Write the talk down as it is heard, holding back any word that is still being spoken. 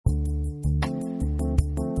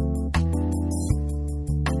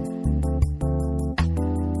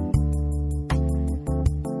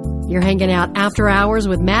You're hanging out after hours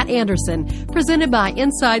with Matt Anderson, presented by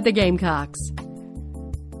Inside the Gamecocks.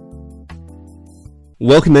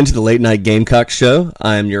 Welcome into the Late Night Gamecocks show.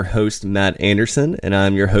 I am your host, Matt Anderson, and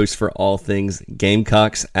I'm your host for all things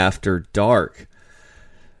Gamecocks After Dark.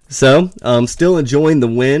 So, still enjoying the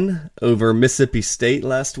win over Mississippi State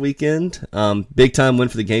last weekend. Big time win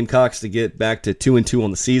for the Gamecocks to get back to 2-2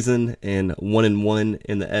 on the season and 1-1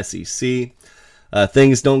 in the SEC.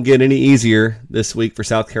 Things don't get any easier this week for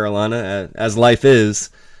South Carolina, as life is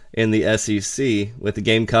in the SEC, with the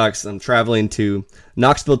Gamecocks traveling to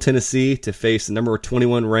Knoxville, Tennessee to face the number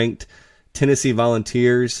 21 ranked Tennessee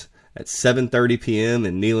Volunteers at 7:30 p.m.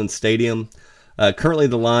 in Neyland Stadium. Currently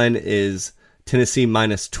the line is Tennessee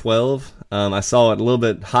minus 12. I saw it a little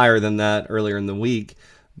bit higher than that earlier in the week,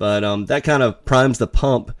 but that kind of primes the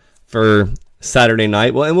pump for Saturday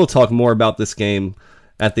night. Well, and we'll talk more about this game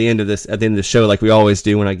at the end of the show, like we always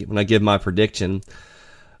do when I give my prediction.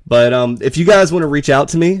 But if you guys want to reach out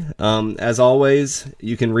to me, as always,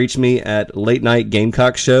 you can reach me at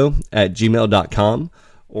latenightgamecockshow@gmail.com,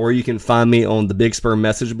 or you can find me on the Big Spur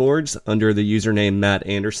message boards under the username Matt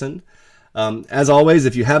Anderson. As always,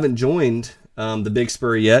 if you haven't joined the Big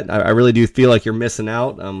Spur yet, I really do feel like you're missing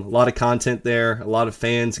out. A lot of content there, a lot of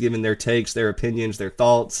fans giving their takes, their opinions, their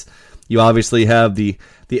thoughts. You obviously have the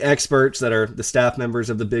experts that are the staff members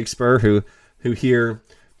of the Big Spur who hear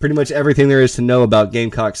pretty much everything there is to know about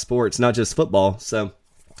Gamecock sports, not just football. So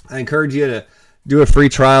I encourage you to do a free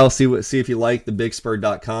trial, see if you like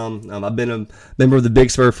thebigspur.com. I've been a member of the Big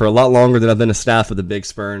Spur for a lot longer than I've been a staff of the Big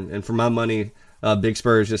Spur, and for my money, Big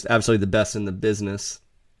Spur is just absolutely the best in the business.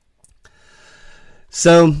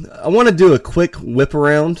 So I want to do a quick whip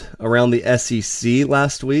around the SEC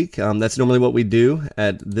last week. That's normally what we do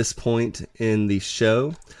at this point in the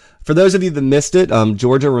show. For those of you that missed it,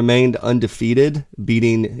 Georgia remained undefeated,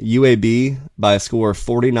 beating UAB by a score of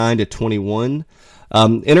 49-21.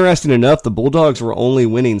 Interesting enough, the Bulldogs were only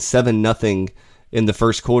winning 7-0 in the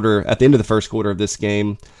first quarter, at the end of the first quarter of this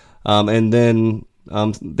game. And then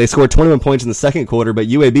they scored 21 points in the second quarter, but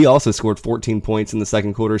UAB also scored 14 points in the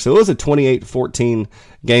second quarter. So it was a 28-14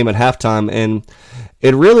 game at halftime, and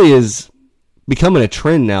it really is becoming a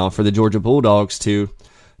trend now for the Georgia Bulldogs to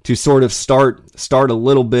sort of start a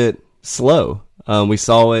little bit slow. We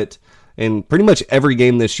saw it in pretty much every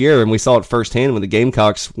game this year, and we saw it firsthand when the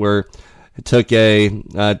Gamecocks took a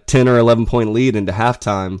 10 or 11 point lead into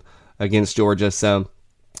halftime against Georgia. So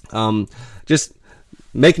just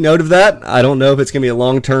make note of that. I don't know if it's going to be a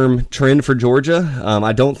long-term trend for Georgia.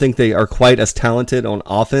 I don't think they are quite as talented on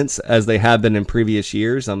offense as they have been in previous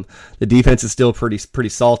years. The defense is still pretty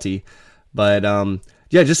salty, but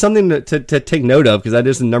yeah, just something to take note of, because that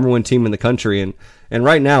is the number one team in the country. And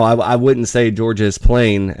right now, I wouldn't say Georgia is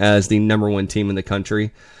playing as the number one team in the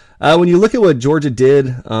country. When you look at what Georgia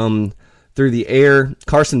did through the air,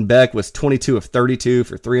 Carson Beck was 22 of 32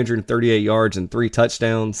 for 338 yards and 3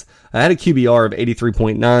 touchdowns. I had a QBR of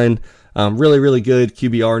 83.9. Really, really good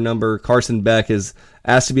QBR number. Carson Beck is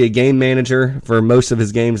asked to be a game manager for most of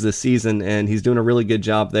his games this season, and he's doing a really good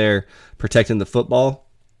job there protecting the football.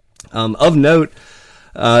 Of note,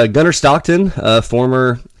 Gunnar Stockton, a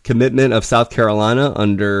former commitment of South Carolina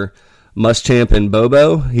under Muschamp and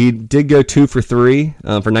Bobo, he did go 2 for 3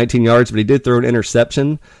 for 19 yards, but he did throw an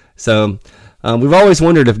interception. So we've always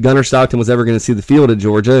wondered if Gunnar Stockton was ever going to see the field at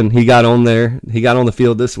Georgia, and he got on there. He got on the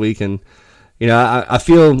field this week, and I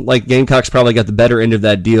feel like Gamecocks probably got the better end of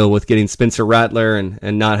that deal with getting Spencer Rattler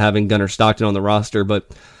and not having Gunnar Stockton on the roster.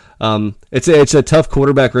 But it's a tough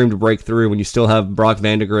quarterback room to break through when you still have Brock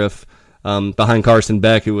Vandegrift behind Carson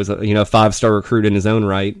Beck, who was a 5-star recruit in his own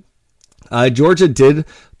right. Georgia did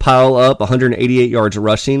pile up 188 yards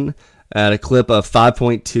rushing at a clip of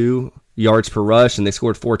 5.2 yards per rush, and they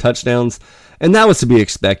scored 4 touchdowns, and that was to be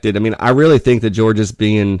expected. I mean, I really think that Georgia's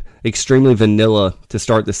being extremely vanilla to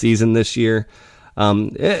start the season this year.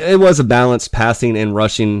 It was a balanced passing and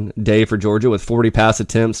rushing day for Georgia, with 40 pass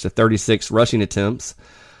attempts to 36 rushing attempts.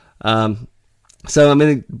 So, I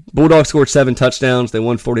mean, Bulldogs scored 7 touchdowns. They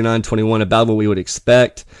won 49-21, about what we would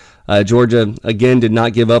expect. Georgia, again, did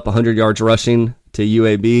not give up 100 yards rushing to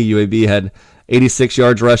UAB. UAB had 86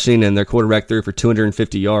 yards rushing, and their quarterback threw for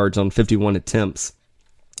 250 yards on 51 attempts.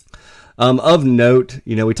 Of note,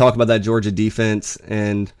 we talk about that Georgia defense,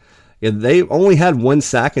 and they only had 1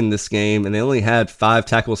 sack in this game, and they only had 5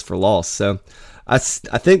 tackles for loss. So I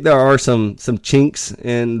think there are some chinks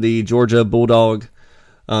in the Georgia Bulldog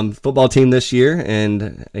football team this year,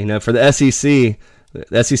 and for the SEC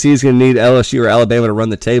is going to need LSU or Alabama to run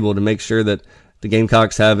the table to make sure that the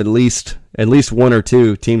Gamecocks have at least 1 or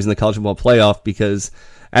 2 teams in the college football playoff, because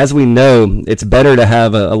as we know, it's better to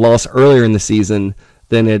have a loss earlier in the season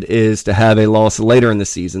than it is to have a loss later in the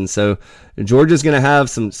season. So Georgia's going to have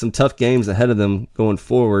some tough games ahead of them going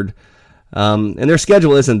forward. And their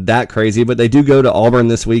schedule isn't that crazy, but they do go to Auburn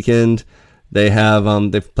this weekend. They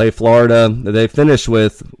have they play Florida. They finish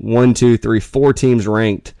with 4 teams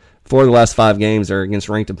ranked. 4 of the last 5 games are against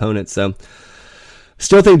ranked opponents. So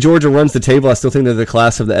still think Georgia runs the table. I still think they're the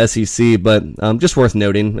class of the SEC, but just worth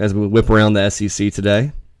noting as we whip around the SEC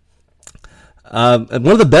today. One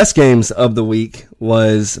of the best games of the week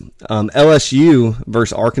was LSU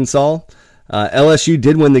versus Arkansas. LSU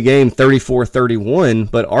did win the game 34-31,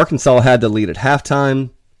 but Arkansas had the lead at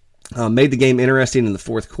halftime, made the game interesting in the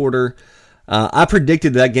fourth quarter. I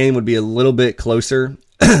predicted that game would be a little bit closer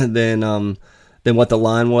than what the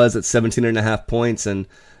line was at 17.5 points, and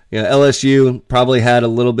LSU probably had a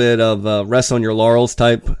little bit of rest on your laurels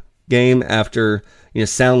type game after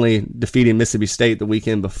soundly defeating Mississippi State the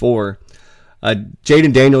weekend before.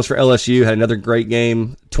 Jaden Daniels for LSU had another great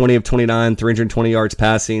game, 20 of 29, 320 yards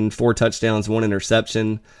passing, 4 touchdowns, 1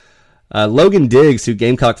 interception. Logan Diggs, who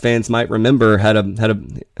Gamecock fans might remember, had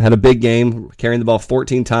a big game, carrying the ball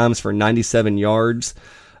 14 times for 97 yards.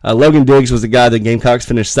 Logan Diggs was the guy that Gamecocks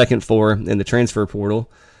finished second for in the transfer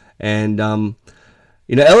portal, and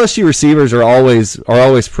LSU receivers are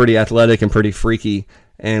always pretty athletic and pretty freaky,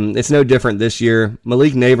 and it's no different this year.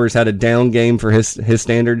 Malik Neighbors had a down game for his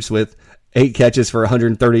standards with 8 catches for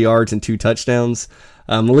 130 yards and 2 touchdowns.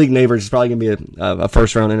 Malik Neighbors is probably going to be a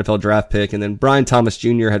first-round NFL draft pick. And then Brian Thomas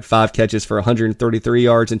Jr. had 5 catches for 133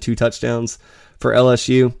 yards and 2 touchdowns for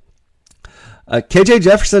LSU. KJ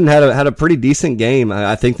Jefferson had a pretty decent game.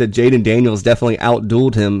 I think that Jaden Daniels definitely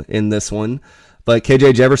outdueled him in this one. But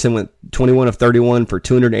KJ Jefferson went 21 of 31 for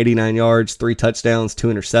 289 yards, 3 touchdowns, 2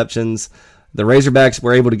 interceptions. The Razorbacks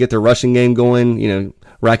were able to get their rushing game going,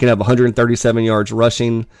 racking up 137 yards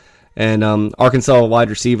rushing. And Arkansas wide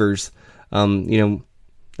receivers,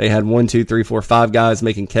 they had 1, 2, 3, 4, 5 guys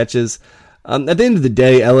making catches. At the end of the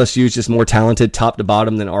day, LSU is just more talented top to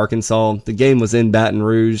bottom than Arkansas. The game was in Baton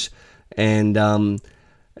Rouge, and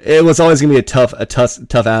it was always going to be a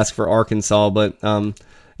tough ask for Arkansas. But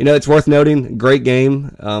it's worth noting, great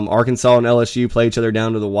game. Arkansas and LSU play each other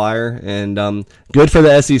down to the wire, and good for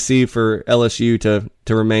the SEC for LSU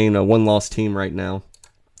to remain a one-loss team right now.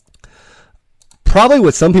 Probably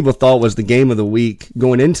what some people thought was the game of the week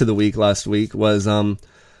going into the week last week was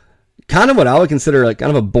kind of what I would consider like kind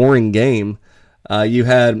of a boring game. You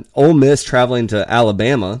had Ole Miss traveling to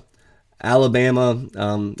Alabama. Alabama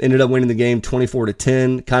ended up winning the game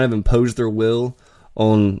 24-10, kind of imposed their will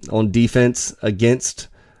on defense against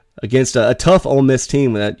a tough Ole Miss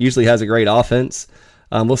team that usually has a great offense.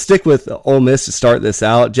 We'll stick with Ole Miss to start this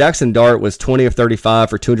out. Jackson Dart was 20 of 35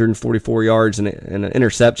 for 244 yards and an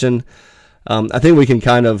interception. I think we can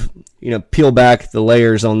kind of, peel back the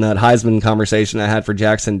layers on that Heisman conversation I had for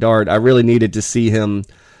Jackson Dart. I really needed to see him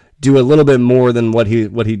do a little bit more than what he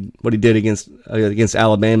did against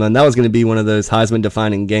Alabama, and that was going to be one of those Heisman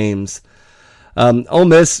defining games. Ole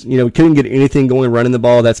Miss, couldn't get anything going running the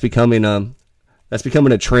ball. That's becoming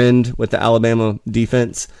a trend with the Alabama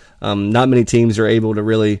defense. Not many teams are able to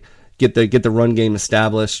really get the run game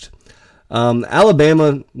established.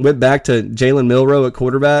 Alabama went back to Jalen Milroe at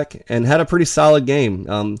quarterback and had a pretty solid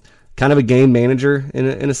game. Kind of a game manager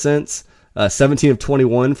in a sense. 17 of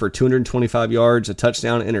 21 for 225 yards, a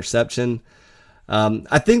touchdown, interception.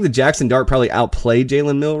 I think the Jackson Dart probably outplayed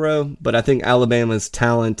Jalen Milroe, but I think Alabama's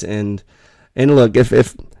talent and look, if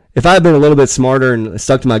I had been a little bit smarter and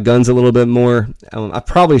stuck to my guns a little bit more, I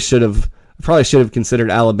probably should have considered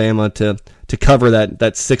Alabama to cover that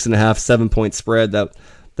 6.5, 7 point spread that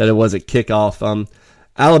it was at kickoff.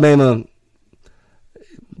 Alabama,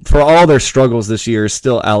 for all their struggles this year, is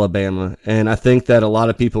still Alabama, and I think that a lot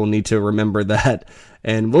of people need to remember that.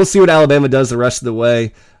 And we'll see what Alabama does the rest of the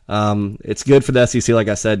way. It's good for the SEC, like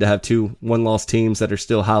I said, to have 2 one-loss teams that are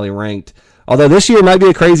still highly ranked. Although this year might be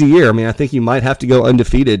a crazy year. I mean, I think you might have to go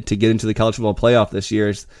undefeated to get into the college football playoff this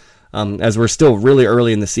year, as we're still really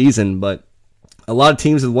early in the season. But a lot of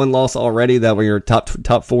teams with 1 loss already that were your top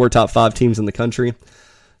 4, top 5 teams in the country.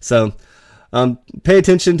 So pay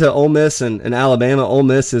attention to Ole Miss and Alabama. Ole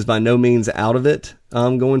Miss is by no means out of it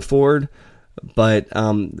going forward, but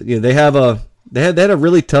they had a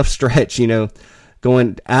really tough stretch.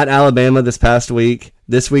 Going at Alabama this past week.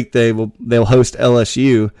 This week they'll host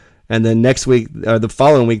LSU, and then next week or the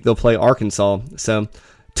following week they'll play Arkansas. So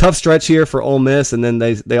tough stretch here for Ole Miss, and then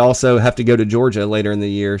they also have to go to Georgia later in the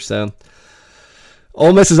year. So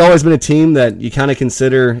Ole Miss has always been a team that you kind of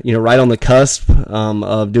consider, right on the cusp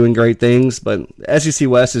of doing great things, but SEC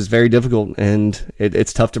West is very difficult, and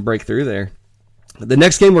it's tough to break through there. The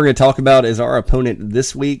next game we're going to talk about is our opponent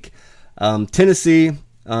this week. Tennessee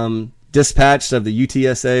dispatched of the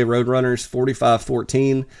UTSA Roadrunners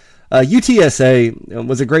 45-14. UTSA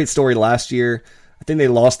was a great story last year. I think they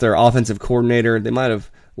lost their offensive coordinator. They might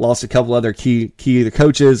have lost a couple other key either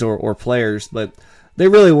coaches or players, but they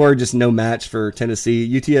really were just no match for Tennessee.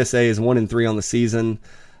 UTSA is 1-3 on the season.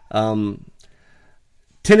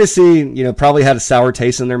 Tennessee, probably had a sour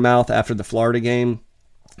taste in their mouth after the Florida game,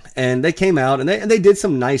 and they came out and they did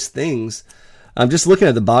some nice things. I'm just looking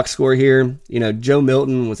at the box score here. Joe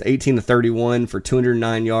Milton was 18-31 for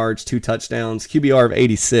 209 yards, 2 touchdowns, QBR of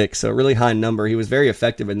 86, so a really high number. He was very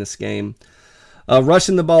effective in this game.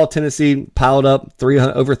 Rushing the ball, Tennessee piled up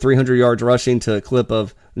over 300 yards rushing to a clip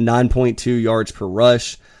of 9.2 yards per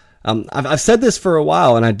rush. I've said this for a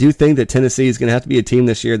while, and I do think that Tennessee is going to have to be a team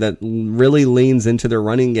this year that really leans into their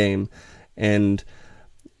running game. And,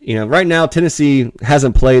 right now Tennessee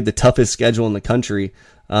hasn't played the toughest schedule in the country,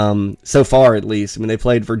 so far at least. I mean, they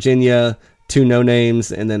played Virginia, 2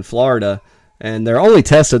 no-names, and then Florida. And their only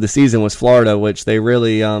test of the season was Florida, which they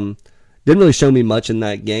really didn't really show me much in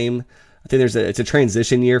that game. I think it's a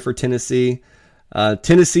transition year for Tennessee.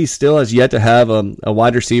 Tennessee still has yet to have a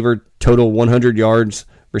wide receiver total 100 yards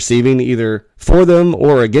receiving either for them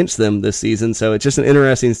or against them this season. So it's just an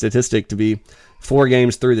interesting statistic to be 4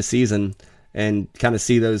 games through the season and kind of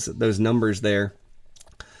see those numbers there.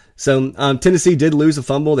 So Tennessee did lose a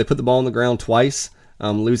fumble. They put the ball on the ground twice,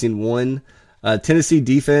 losing 1. Tennessee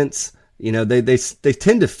defense, they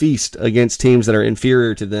tend to feast against teams that are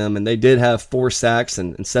inferior to them, and they did have 4 sacks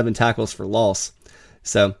and 7 tackles for loss.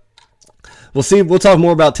 So we'll see. We'll talk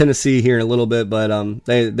more about Tennessee here in a little bit, but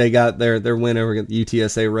they got their win over the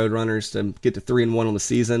UTSA Roadrunners to get to 3-1 on the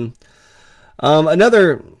season.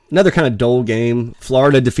 Another kind of dull game.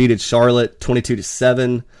 Florida defeated Charlotte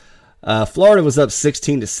 22-7. Florida was up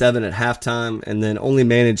 16-7 at halftime, and then only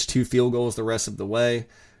managed 2 field goals the rest of the way.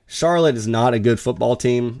 Charlotte is not a good football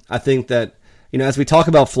team. I think that, as we talk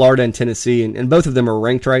about Florida and Tennessee, and both of them are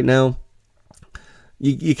ranked right now,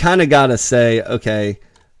 you kind of got to say, okay,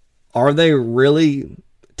 are they really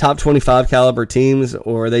top 25 caliber teams,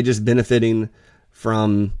 or are they just benefiting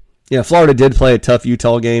from, Florida did play a tough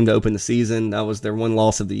Utah game to open the season. That was their 1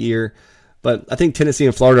 loss of the year. But I think Tennessee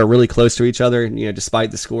and Florida are really close to each other,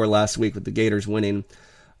 despite the score last week with the Gators winning.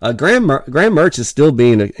 Graham Mertz is still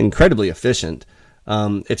being incredibly efficient.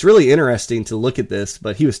 It's really interesting to look at this,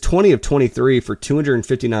 but he was 20 of 23 for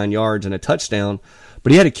 259 yards and a touchdown,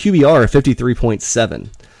 but he had a QBR of 53.7.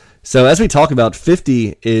 So as we talk about,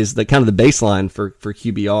 50 is the kind of the baseline for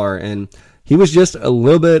QBR, and he was just a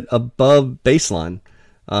little bit above baseline.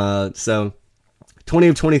 So 20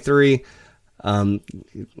 of 23.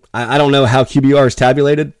 I don't know how QBR is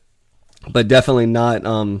tabulated, but definitely not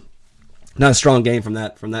a strong game from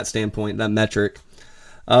that standpoint, that metric.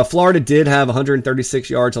 Florida did have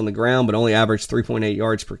 136 yards on the ground, but only averaged 3.8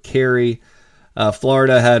 yards per carry.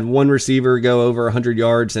 Florida had 1 receiver go over 100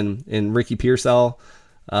 yards in Ricky Pearsall.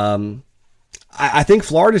 I think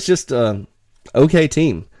Florida's just a okay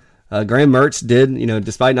team. Graham Mertz did,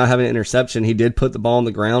 despite not having an interception, he did put the ball on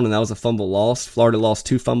the ground, and that was a fumble lost. Florida lost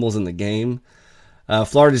 2 fumbles in the game.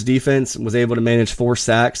 Florida's defense was able to manage 4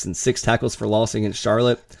 sacks and 6 tackles for loss against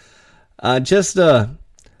Charlotte. I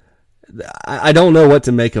don't know what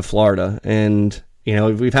to make of Florida, and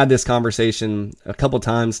we've had this conversation a couple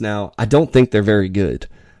times now. I don't think they're very good.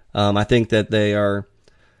 I think that they're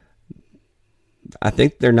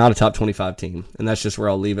not a top 25 team, and that's just where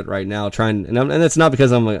I'll leave it right now. And that's not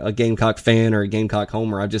because I'm a Gamecock fan or a Gamecock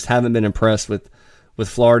homer. I just haven't been impressed with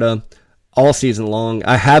Florida all season long.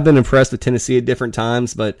 I have been impressed with Tennessee at different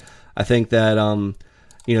times, but I think that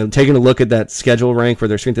taking a look at that schedule rank where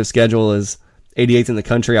their strength of schedule is 88th in the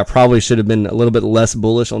country, I probably should have been a little bit less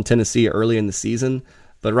bullish on Tennessee early in the season,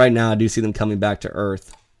 but right now I do see them coming back to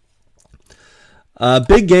earth.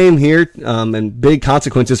 Big game here, and big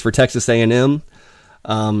consequences for Texas A&M.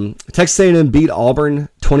 Texas A&M beat Auburn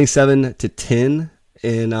 27-10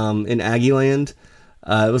 in Aggie Land.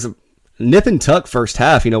 It was a nip and tuck first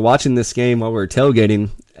half. Watching this game while we were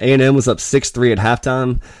tailgating, A&M was up 6-3 at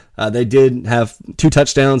halftime. They did have 2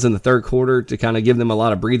 touchdowns in the third quarter to kind of give them a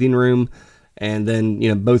lot of breathing room. And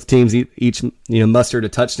then, both teams each mustered a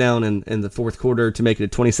touchdown in the fourth quarter to make it a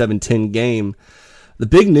 27-10 game. The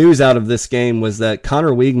big news out of this game was that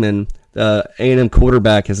Connor Weigman, the A&M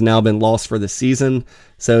quarterback, has now been lost for the season.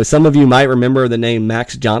 So some of you might remember the name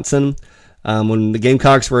Max Johnson. When the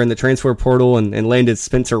Gamecocks were in the transfer portal and landed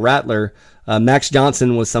Spencer Rattler, Max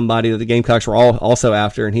Johnson was somebody that the Gamecocks were also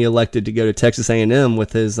after, and he elected to go to Texas A&M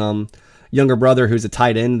with his younger brother who's a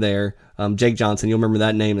tight end there, Jake Johnson. You'll remember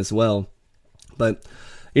that name as well. But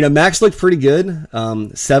Max looked pretty good.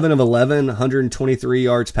 7 of 11, 123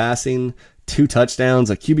 yards passing, 2 touchdowns,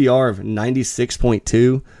 a QBR of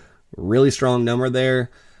 96.2. Really strong number there.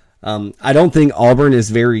 I don't think Auburn is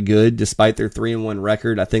very good despite their 3-1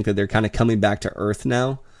 record. I think that they're kind of coming back to earth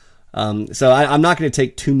now. So I'm not going to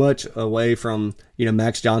take too much away from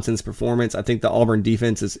Max Johnson's performance. I think the Auburn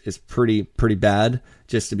defense is pretty bad,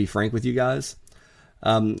 just to be frank with you guys.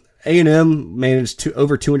 A&M managed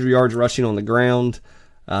over 200 yards rushing on the ground.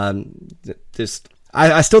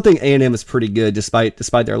 I still think A&M is pretty good despite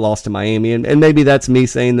their loss to Miami, and maybe that's me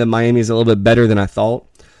saying that Miami is a little bit better than I thought.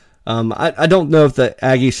 I don't know if the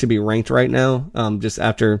Aggies should be ranked right now, just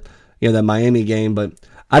after that Miami game, but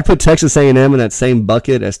I'd put Texas A&M in that same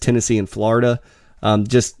bucket as Tennessee and Florida.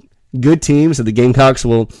 Just good teams, and the Gamecocks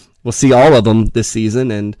will see all of them this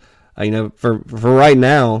season. And for right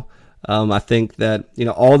now, I think that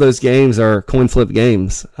all those games are coin flip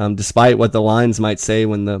games, despite what the lines might say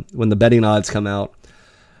when the betting odds come out.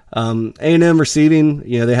 A&M receiving,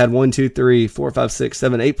 they had 1, 2, 3, 4, 5, 6,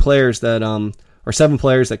 7, 8 players that or 7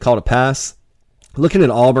 players that caught a pass. Looking at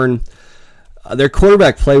Auburn, their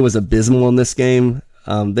quarterback play was abysmal in this game.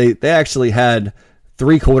 They actually had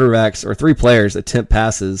 3 quarterbacks or 3 players attempt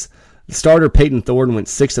passes. The starter Peyton Thornton went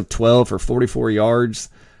 6 of 12 for 44 yards.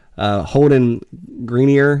 Holden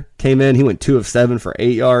Greenier came in. He went 2 of 7 for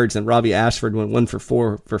 8 yards, and Robbie Ashford went 1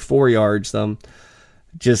 for 4 yards.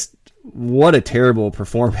 Just what a terrible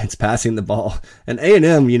performance passing the ball. And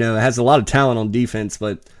A&M, has a lot of talent on defense,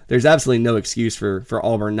 but there's absolutely no excuse for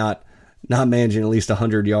Auburn not managing at least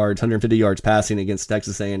 100 yards, 150 yards passing against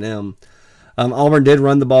Texas A&M. Auburn did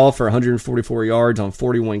run the ball for 144 yards on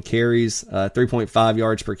 41 carries, 3.5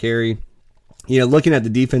 yards per carry. Looking at the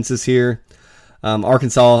defenses here, Auburn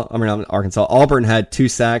had 2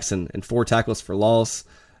 sacks and 4 tackles for loss.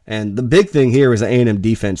 And the big thing here was the A&M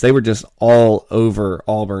defense. They were just all over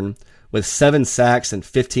Auburn with 7 sacks and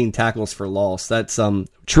 15 tackles for loss. That's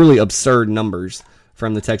truly absurd numbers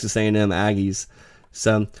from the Texas A&M Aggies.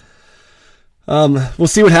 So we'll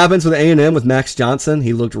see what happens with A&M with Max Johnson.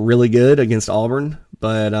 He looked really good against Auburn,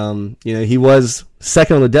 but he was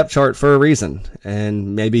second on the depth chart for a reason,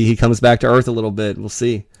 and maybe he comes back to earth a little bit. We'll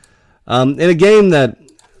see. In a game that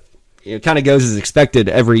kind of goes as expected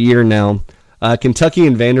every year now, Kentucky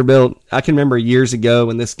and Vanderbilt. I can remember years ago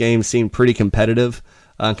when this game seemed pretty competitive.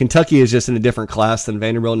 Kentucky is just in a different class than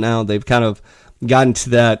Vanderbilt now. They've kind of gotten to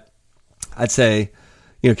that, I'd say,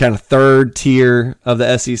 kind of third tier of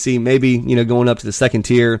the SEC, maybe, going up to the second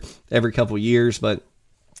tier every couple of years. But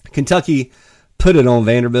Kentucky put it on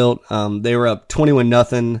Vanderbilt. They were up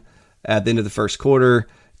 21-0 at the end of the first quarter,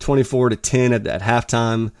 24-10 at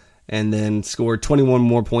halftime, and then scored 21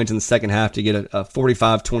 more points in the second half to get a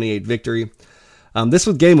 45-28 victory. This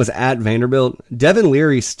game was at Vanderbilt. Devin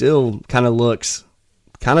Leary still kind of looks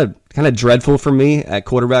kind of dreadful for me at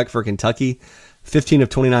quarterback for Kentucky. 15 of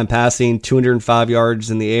 29 passing, 205 yards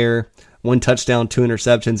in the air, 1 touchdown, 2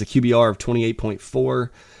 interceptions, a QBR of 28.4.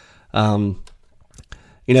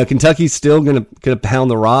 Kentucky's still gonna pound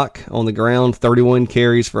the rock on the ground. 31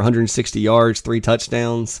 carries for 160 yards, 3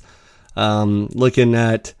 touchdowns. Looking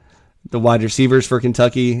at the wide receivers for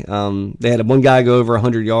Kentucky, they had one guy go over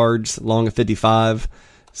 100 yards, long of 55.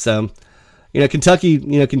 So, Kentucky,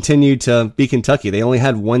 continued to be Kentucky. They only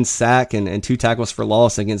had 1 sack and 2 tackles for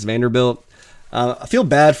loss against Vanderbilt. I feel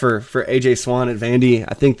bad for A.J. Swan at Vandy.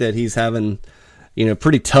 I think that he's having, a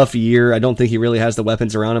pretty tough year. I don't think he really has the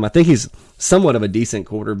weapons around him. I think he's somewhat of a decent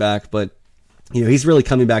quarterback, but he's really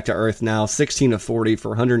coming back to earth now. 16 of 40 for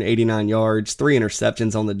 189 yards, 3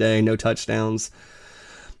 interceptions on the day, no touchdowns.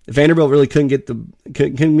 Vanderbilt really could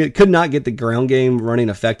not get the ground game running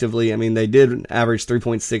effectively. I mean, they did average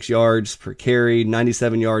 3.6 yards per carry,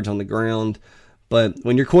 97 yards on the ground, but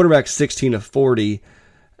when your quarterback's 16 of 40,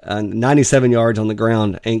 97 yards on the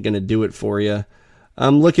ground ain't going to do it for you.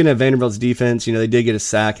 I'm looking at Vanderbilt's defense. They did get a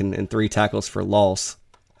sack and 3 tackles for loss.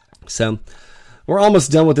 So we're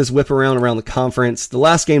almost done with this whip around the conference. The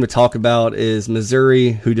last game to talk about is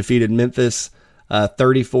Missouri, who defeated Memphis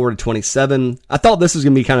 34-27. I thought this was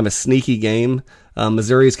going to be kind of a sneaky game.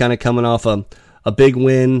 Missouri is kind of coming off a big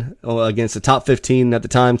win against the top 15 at the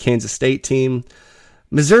time Kansas State team.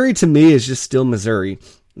 Missouri, to me, is just still Missouri.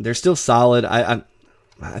 They're still solid.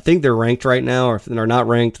 I think they're ranked right now, or if they're not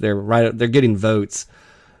ranked, they're getting votes.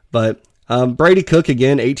 But Brady Cook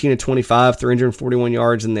again, 18 of 25, 341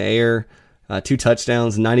 yards in the air, 2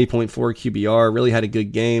 touchdowns, 90.4 QBR. Really had a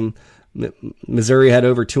good game. Missouri had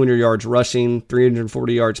over 200 yards rushing,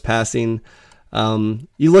 340 yards passing. You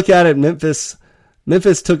look at it, Memphis had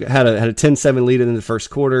a 10-7 lead in the first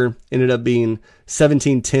quarter. Ended up being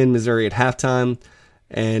 17-10 Missouri at halftime.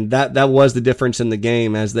 And that was the difference in the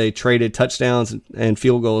game as they traded touchdowns and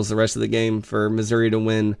field goals the rest of the game for Missouri to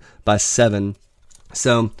win by 7.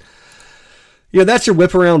 So, that's your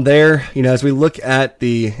whip around there. As we look at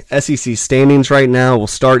the SEC standings right now, we'll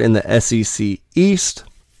start in the SEC East.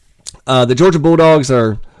 The Georgia Bulldogs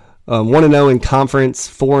are 1-0 in conference,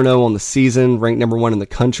 4-0 on the season, ranked number 1 in the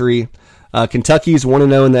country. Kentucky's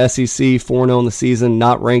 1-0 in the SEC, 4-0 in the season,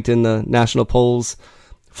 not ranked in the national polls.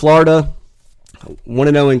 Florida,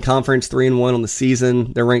 1-0 in conference, 3-1 on the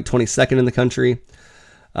season. They're ranked 22nd in the country.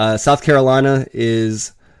 South Carolina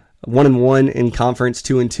is 1-1 in conference,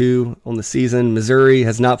 2-2 on the season. Missouri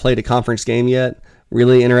has not played a conference game yet.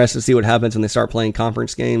 Really interested to see what happens when they start playing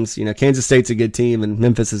conference games. Kansas State's a good team and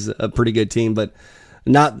Memphis is a pretty good team, but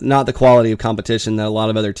not the quality of competition that a lot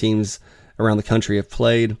of other teams around the country have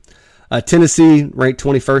played. Tennessee ranked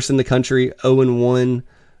 21st in the country, 0-1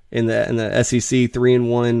 in the SEC,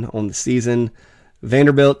 3-1 on the season.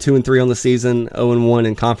 Vanderbilt 2-3 on the season, 0-1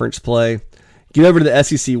 in conference play. Get over to the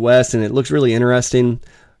SEC West, and it looks really interesting.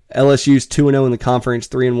 LSU's 2-0 in the conference,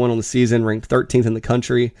 3-1 on the season, ranked 13th in the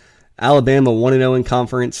country. Alabama 1-0 in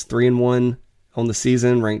conference, 3-1 on the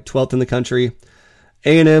season, ranked 12th in the country.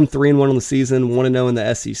 A&M 3-1 on the season, 1-0 in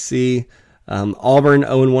the SEC. Auburn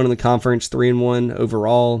 0-1 in the conference, 3-1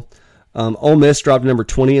 overall. Ole Miss dropped to number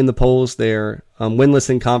 20 in the polls. They're winless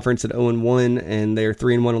in conference at 0-1, and they're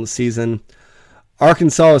 3-1 on the season.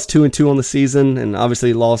 Arkansas is 2-2 on the season, and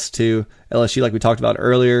obviously lost to LSU like we talked about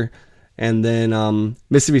earlier. And then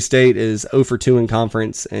Mississippi State is 0-2 in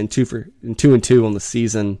conference and 2-2 on the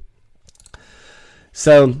season.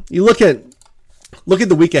 So you look at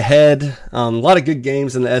the week ahead. A lot of good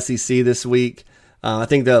games in the SEC this week. I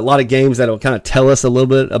think that a lot of games that will kind of tell us a little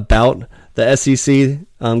bit about the SEC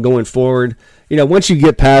going forward. Once you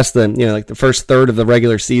get past the first third of the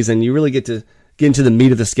regular season, you really get into the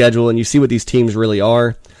meat of the schedule and you see what these teams really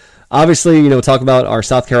are. Obviously, we'll talk about our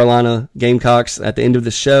South Carolina Gamecocks at the end of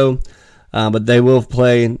the show, but they will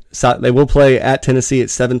play at Tennessee at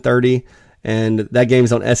 7:30, and that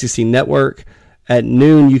game's on SEC Network. At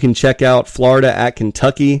noon, you can check out Florida at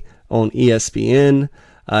Kentucky on ESPN.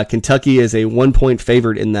 Kentucky is a 1-point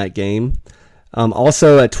favorite in that game.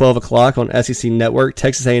 Also at 12 o'clock on SEC Network,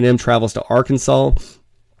 Texas A&M travels to Arkansas.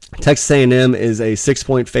 Texas A&M is a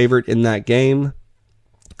 6-point favorite in that game.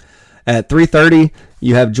 At 3:30,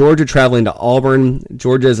 you have Georgia traveling to Auburn.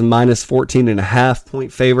 Georgia is a minus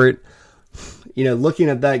 14.5-point favorite. Looking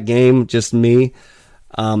at that game, just me,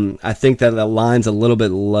 I think that the line's a little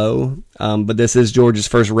bit low, but this is Georgia's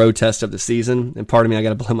first road test of the season. And pardon me, I got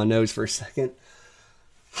to blow my nose for a second.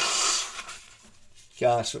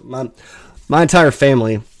 Gosh, my entire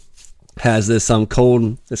family has this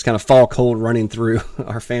this kind of fall cold running through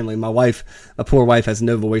our family. My poor wife has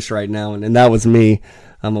no voice right now, and that was me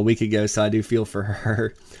a week ago, so I do feel for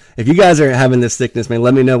her. If you guys are having this sickness, man,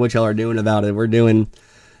 let me know what y'all are doing about it. We're doing,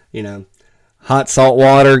 hot salt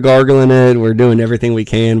water, gargling it. We're doing everything we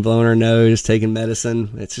can, blowing our nose, taking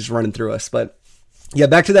medicine. It's just running through us. But, yeah,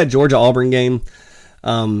 back to that Georgia-Auburn game.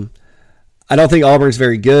 I don't think Auburn's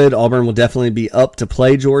very good. Auburn will definitely be up to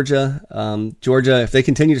play Georgia. Georgia, if they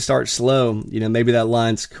continue to start slow, maybe that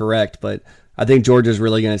line's correct. But I think Georgia's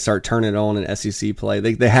really going to start turning it on in SEC play.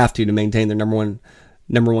 They have to maintain their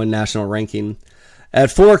number one national ranking.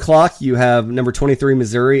 At 4 o'clock, you have number 23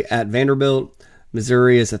 Missouri at Vanderbilt.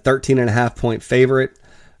 Missouri is a 13.5-point favorite.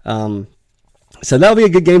 So that'll be a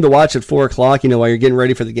good game to watch at 4 o'clock, while you're getting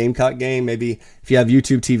ready for the Gamecock game. Maybe if you have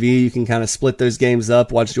YouTube TV, you can kind of split those games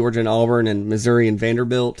up, watch Georgia and Auburn and Missouri and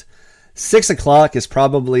Vanderbilt. 6 o'clock is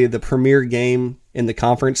probably the premier game in the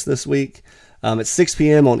conference this week. At 6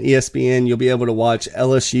 p.m. on ESPN, you'll be able to watch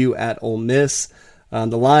LSU at Ole Miss. The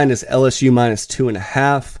line is LSU minus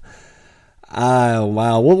 2.5.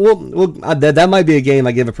 Wow. That might be a game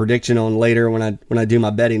I give a prediction on later when I do my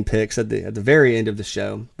betting picks at the very end of the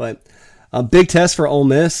show. But a big test for Ole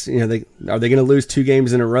Miss. Are they going to lose 2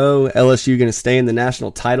 games in a row? LSU going to stay in the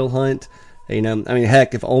national title hunt?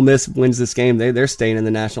 Heck, if Ole Miss wins this game, they're staying in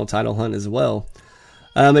the national title hunt as well.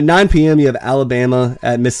 At 9 p.m., you have Alabama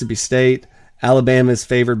at Mississippi State. Alabama is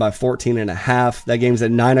favored by 14.5. That game's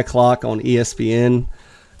at 9 o'clock on ESPN.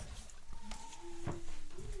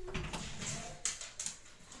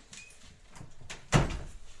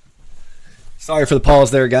 Sorry for the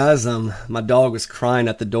pause there, guys. My dog was crying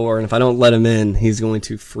at the door, and if I don't let him in, he's going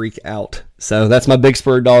to freak out. So that's my Big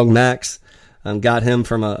Spur dog, Max. Got him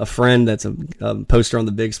from a friend that's a poster on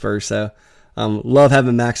the Big Spur. So love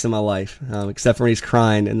having Max in my life, except for when he's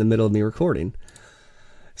crying in the middle of me recording.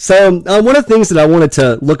 So one of the things that I wanted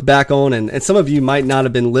to look back on, and some of you might not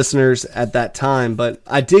have been listeners at that time, but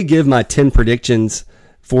I did give my 10 predictions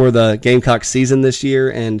for the Gamecocks season this year.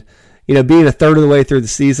 And, being a third of the way through the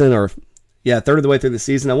season,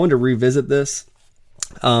 I wanted to revisit this.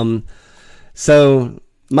 So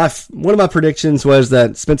one of my predictions was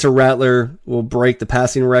that Spencer Rattler will break the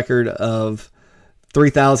passing record of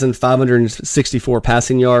 3,564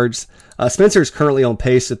 passing yards. Spencer is currently on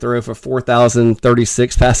pace to throw for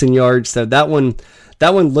 4,036 passing yards. So that one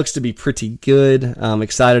looks to be pretty good. I'm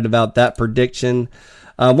excited about that prediction.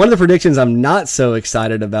 One of the predictions I'm not so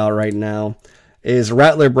excited about right now is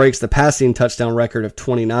Rattler breaks the passing touchdown record of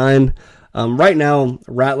 29. Right now,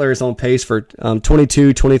 Rattler is on pace for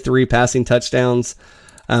 22, 23 passing touchdowns.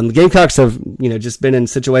 The Gamecocks have, just been in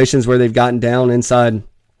situations where they've gotten down inside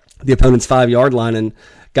the opponent's 5-yard line and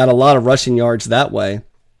got a lot of rushing yards that way.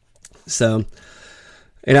 So,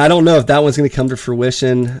 and I don't know if that one's going to come to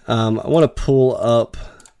fruition. I want to pull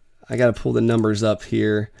the numbers up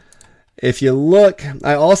here. If you look,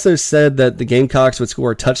 I also said that the Gamecocks would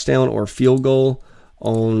score a touchdown or field goal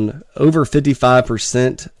on over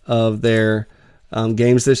 55% of their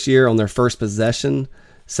games this year on their first possession.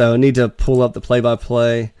 So I need to pull up the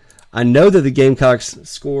play-by-play. I know that the Gamecocks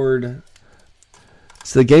scored.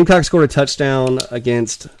 So the Gamecocks scored a touchdown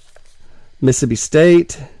against Mississippi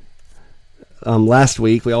State last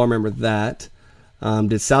week. We all remember that.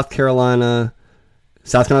 Did South Carolina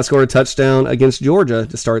scored a touchdown against Georgia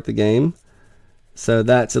to start the game. So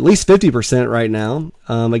that's at least 50% right now.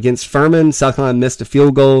 Against Furman, South Carolina missed a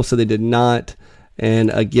field goal, so they did not. And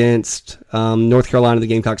against North Carolina, the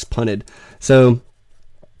Gamecocks punted. So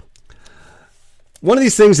one of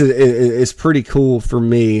these things is pretty cool for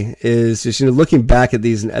me is just looking back at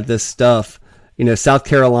this stuff. South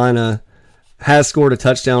Carolina has scored a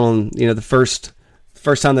touchdown on the first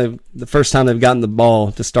time they've gotten the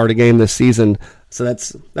ball to start a game this season. So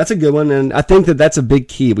that's a good one, and I think that's a big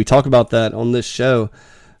key. We talk about that on this show.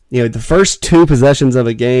 The first 2 possessions of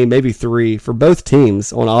a game, maybe 3, for both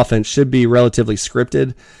teams on offense should be relatively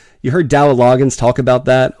scripted. You heard Dowell Loggins talk about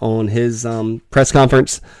that on his press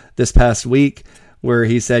conference this past week, where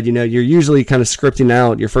he said, you're usually kind of scripting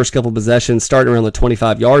out your first couple possessions starting around the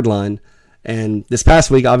 25-yard line. And this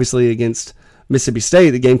past week, obviously, against Mississippi State,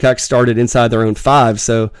 the Gamecocks started inside their own 5.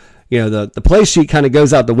 So, the play sheet kind of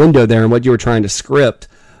goes out the window there and what you were trying to script.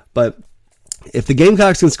 But if the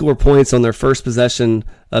Gamecocks can score points on their first possession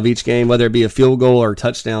of each game, whether it be a field goal or a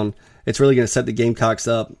touchdown, it's really going to set the Gamecocks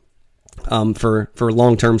up for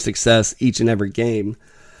long-term success each and every game.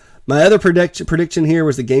 My other prediction here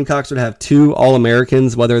was the Gamecocks would have 2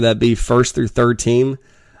 All-Americans, whether that be first through third team.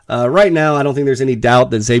 Right now, I don't think there's any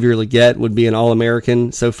doubt that Xavier Legette would be an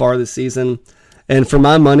All-American so far this season. And for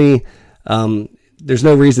my money, there's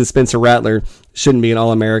no reason Spencer Rattler shouldn't be an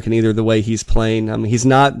All-American either the way he's playing. He's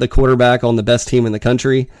not the quarterback on the best team in the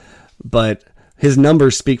country, but his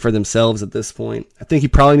numbers speak for themselves at this point. I think he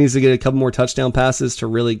probably needs to get a couple more touchdown passes to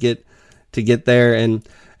really get there. And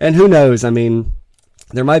who knows?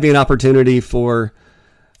 There might be an opportunity for,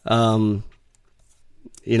 a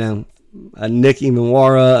Nick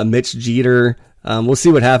Imawara, a Mitch Jeter. We'll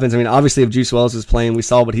see what happens. Obviously, if Juice Wells is playing, we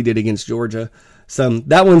saw what he did against Georgia. So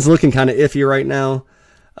that one's looking kind of iffy right now.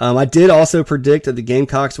 I did also predict that the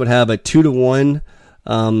Gamecocks would have a 2-to-1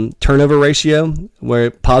 turnover ratio,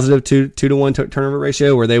 where positive 2-to-1 turnover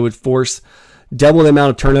ratio, where they would force double the amount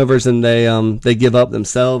of turnovers than they give up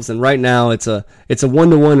themselves. And right now, it's a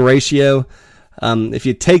 1-to-1 ratio. If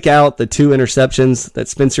you take out the 2 interceptions that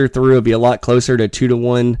Spencer threw, it'd be a lot closer to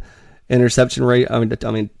 2-to-1 interception rate.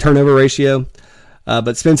 Turnover ratio.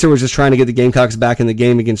 But Spencer was just trying to get the Gamecocks back in the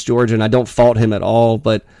game against Georgia, and I don't fault him at all.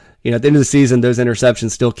 But at the end of the season, those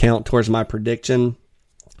interceptions still count towards my prediction.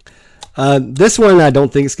 This one I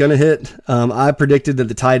don't think is going to hit. I predicted that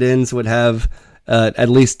the tight ends would have at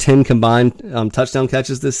least 10 combined touchdown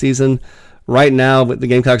catches this season. Right now, the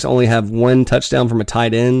Gamecocks only have 1 touchdown from a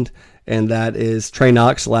tight end, and that is Trey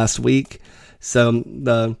Knox last week. So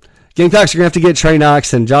the Gamecocks are going to have to get Trey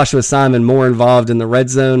Knox and Joshua Simon more involved in the red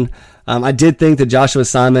zone. I did think that Joshua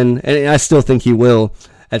Simon, and I still think he will,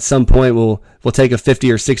 at some point will take a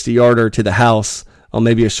 50 or 60 yarder to the house on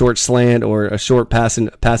maybe a short slant or a short passing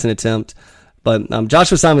attempt. But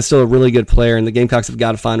Joshua Simon is still a really good player, and the Gamecocks have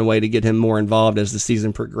got to find a way to get him more involved as the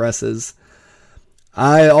season progresses.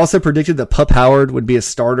 I also predicted that Pup Howard would be a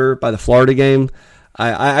starter by the Florida game.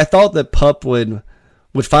 I thought that Pup would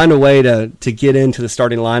find a way to get into the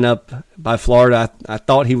starting lineup by Florida. I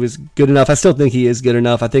thought he was good enough. I still think he is good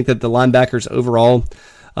enough. I think that the linebackers overall,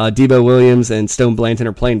 Debo Williams and Stone Blanton,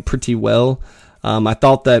 are playing pretty well. I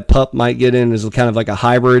thought that Pup might get in as kind of like a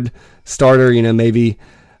hybrid starter. Maybe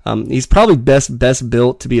he's probably best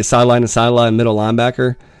built to be a sideline middle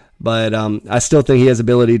linebacker. but I still think he has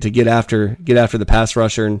ability to get after the pass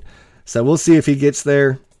rusher, and so we'll see if he gets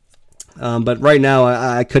there. But right now,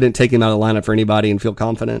 I couldn't take him out of the lineup for anybody and feel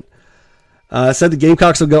confident. I said the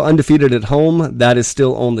Gamecocks will go undefeated at home. That is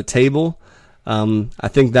still on the table. I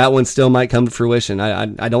think that one still might come to fruition.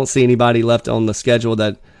 I don't see anybody left on the schedule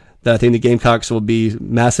that I think the Gamecocks will be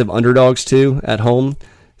massive underdogs to at home.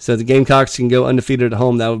 So the Gamecocks can go undefeated at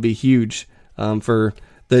home. That would be huge for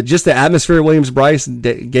just the atmosphere at Williams-Brice,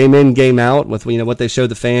 game in, game out, with what they show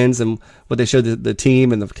the fans and what they show the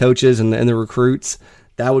team and the coaches and the recruits.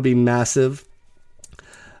 That would be massive.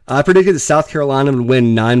 I predicted that South Carolina would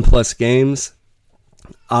win 9+ games.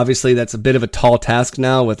 Obviously, that's a bit of a tall task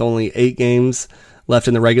now with only 8 games left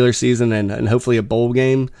in the regular season and hopefully a bowl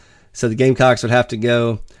game. So the Gamecocks would have to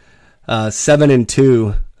go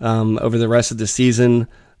 7-2 over the rest of the season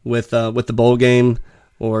with the bowl game,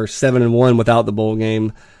 or 7-1 without the bowl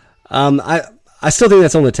game. I still think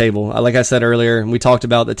that's on the table. Like I said earlier, we talked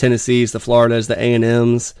about the Tennessees, the Floridas, the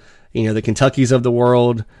A&Ms, the Kentuckys of the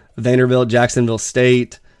world, Vanderbilt, Jacksonville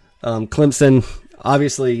State, Clemson.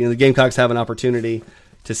 Obviously, the Gamecocks have an opportunity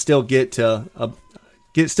to still get to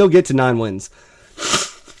 9 wins.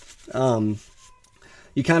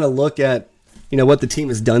 You kind of look at what the team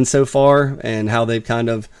has done so far and how they've kind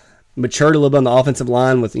of matured a little bit on the offensive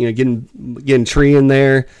line with getting Tree in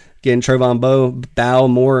there, getting Trevon Bow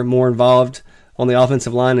more involved on the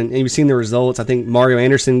offensive line, and you've seen the results. I think Mario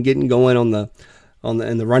Anderson getting going in the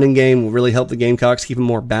running game will really help the Gamecocks keep them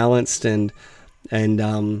more balanced, and I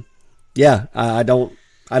don't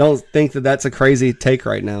think that that's a crazy take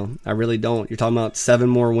right now. I really don't. You're talking about 7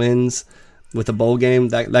 more wins with a bowl game.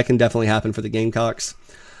 That can definitely happen for the Gamecocks.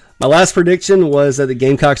 My last prediction was that the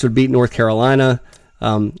Gamecocks would beat North Carolina.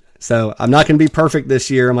 So I'm not going to be perfect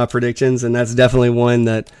this year on my predictions, and that's definitely one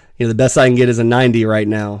that the best I can get is a 90 right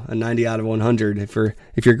now, a 90 out of 100 if you're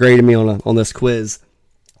grading me on this quiz.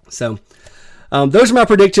 So those are my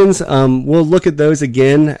predictions. We'll look at those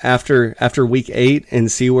again after week 8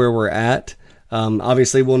 and see where we're at.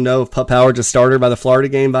 Obviously, we'll know if Pup Howard's a starter by the Florida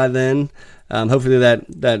game by then. Hopefully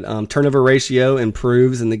that turnover ratio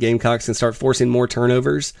improves and the Gamecocks can start forcing more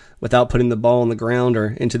turnovers without putting the ball on the ground or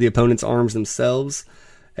into the opponent's arms themselves.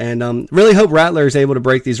 And really hope Rattler is able to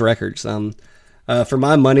break these records. For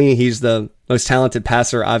my money, he's the most talented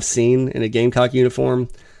passer I've seen in a Gamecock uniform.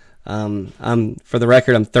 For the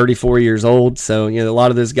record, I'm 34 years old, so a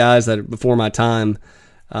lot of those guys that are before my time,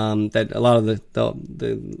 that a lot of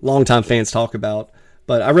the longtime fans talk about.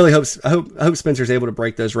 But I really hope Spencer's able to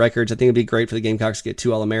break those records. I think it'd be great for the Gamecocks to get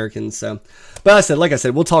 2 All-Americans. So, but like I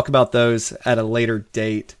said, we'll talk about those at a later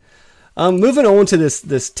date. Moving on to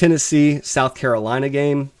this Tennessee South Carolina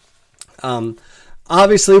game.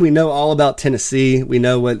 Obviously, we know all about Tennessee. We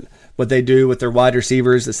know what they do with their wide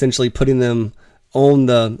receivers, essentially putting them on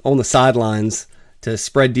the sidelines to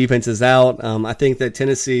spread defenses out. I think that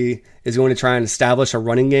Tennessee is going to try and establish a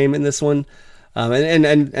running game in this one,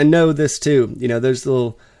 and know this too.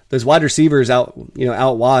 Those wide receivers out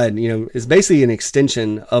wide, is basically an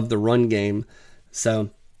extension of the run game. So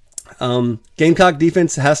Gamecock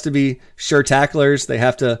defense has to be sure tacklers. They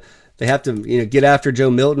have to get after Joe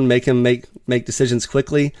Milton, make him make decisions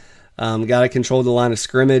quickly. Got to control the line of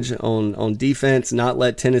scrimmage on defense, not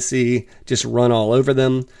let Tennessee just run all over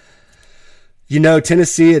them.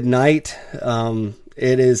 Tennessee at night,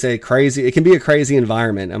 it can be a crazy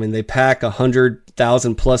environment. I mean, they pack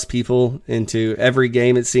 100,000 plus people into every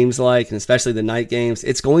game, it seems like, and especially the night games.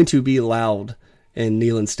 It's going to be loud in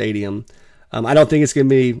Neyland Stadium. I don't think it's going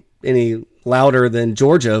to be any louder than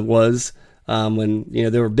Georgia was when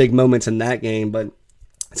there were big moments in that game, but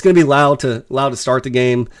it's going to be loud to start the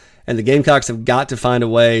game, and the Gamecocks have got to find a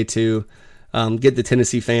way to get the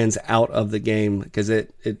Tennessee fans out of the game because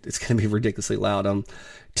it's going to be ridiculously loud.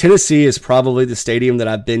 Tennessee is probably the stadium that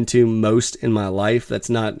I've been to most in my life. That's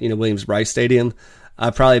not Williams-Brice Stadium.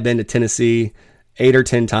 I've probably been to Tennessee 8 or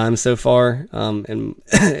 10 times so far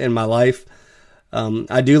in my life.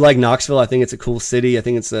 I do like Knoxville. I think it's a cool city. I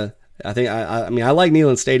like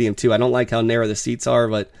Neyland Stadium too. I don't like how narrow the seats are,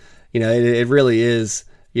 but it really is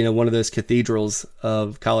one of those cathedrals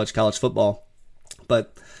of college football.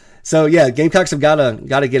 But so yeah, Gamecocks have got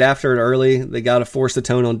to get after it early. They got to force the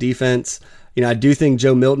tone on defense. I do think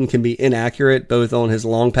Joe Milton can be inaccurate both on his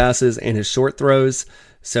long passes and his short throws.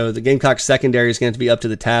 So the Gamecocks secondary is going to be up to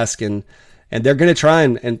the task, and they're going to try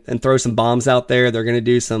and throw some bombs out there. They're going to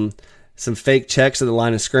do some fake checks at the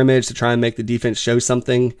line of scrimmage to try and make the defense show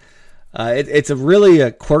something. It's a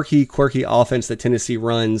really quirky offense that Tennessee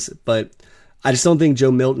runs, but I just don't think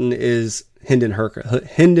Joe Milton is Hendon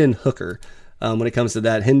Hooker when it comes to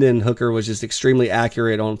that. Hendon Hooker was just extremely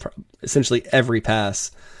accurate on essentially every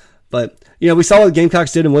pass. But, we saw what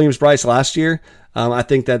Gamecocks did in Williams-Brice last year. I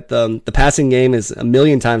think that the passing game is a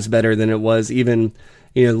million times better than it was even,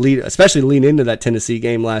 especially leading into that Tennessee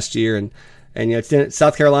game last year. And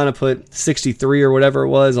South Carolina put 63 or whatever it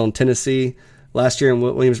was on Tennessee last year in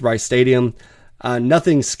Williams-Brice Stadium.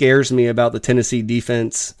 Nothing scares me about the Tennessee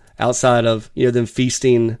defense outside of them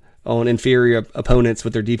feasting on inferior opponents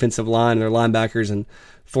with their defensive line and their linebackers and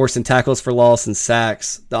forcing tackles for loss and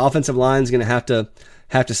sacks. The offensive line is going to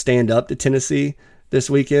have to stand up to Tennessee this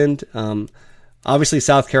weekend. Obviously,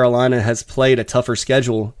 South Carolina has played a tougher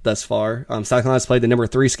schedule thus far. South Carolina's played the number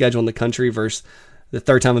 3 schedule in the country versus the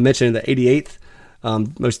third time I mentioned the 88th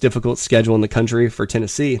most difficult schedule in the country for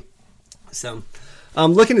Tennessee. So,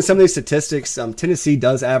 looking at some of these statistics, Tennessee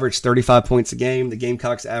does average 35 points a game. The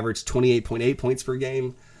Gamecocks average 28.8 points per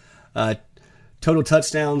game. Total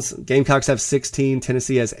touchdowns, Gamecocks have 16,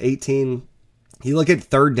 Tennessee has 18. You look at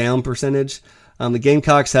third down percentage. The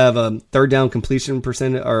Gamecocks have a third down completion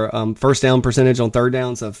percentage or first down percentage on third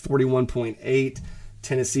downs of 41.8.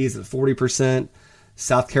 Tennessee is at 40%.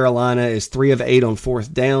 South Carolina is 3 of 8 on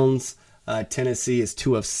fourth downs. Tennessee is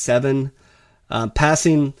 2 of 7.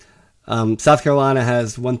 Passing, South Carolina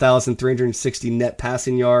has 1,360 net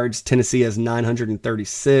passing yards. Tennessee has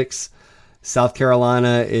 936. South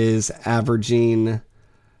Carolina is averaging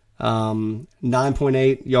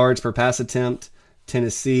 9.8 yards per pass attempt.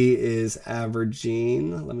 Tennessee is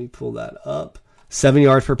averaging, let me pull that up, 7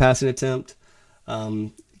 yards per passing attempt.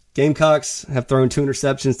 Gamecocks have thrown 2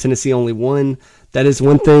 interceptions. Tennessee only 1. That is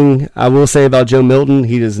one thing I will say about Joe Milton.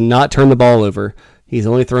 He does not turn the ball over. He's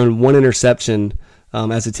only thrown 1 interception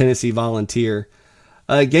as a Tennessee Volunteer.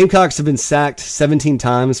 Gamecocks have been sacked 17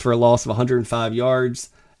 times for a loss of 105 yards,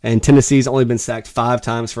 and Tennessee's only been sacked 5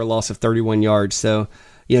 times for a loss of 31 yards. So,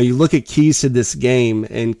 you look at keys to this game,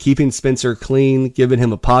 and keeping Spencer clean, giving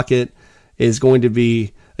him a pocket, is going to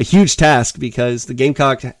be a huge task because the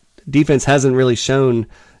Gamecock defense hasn't really shown,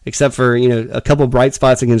 except for a couple bright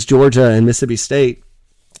spots against Georgia and Mississippi State,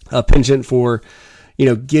 a penchant for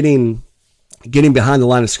getting behind the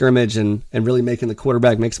line of scrimmage and really making the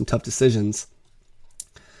quarterback make some tough decisions.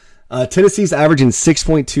 Tennessee's averaging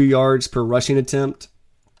 6.2 yards per rushing attempt.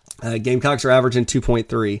 Gamecocks are averaging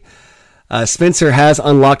 2.3. Spencer has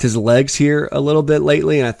unlocked his legs here a little bit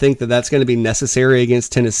lately, and I think that that's going to be necessary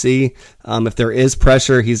against Tennessee. If there is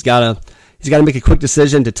pressure, he's got to make a quick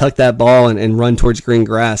decision to tuck that ball and run towards green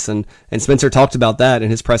grass, and Spencer talked about that in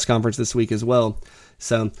his press conference this week as well.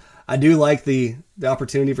 So I do like the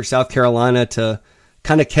opportunity for South Carolina to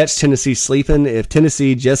kind of catch Tennessee sleeping. If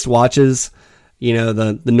Tennessee just watches,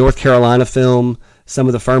 the North Carolina film, some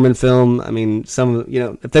of the Furman film. I mean,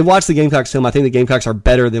 if they watch the Gamecocks film, I think the Gamecocks are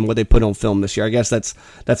better than what they put on film this year. I guess that's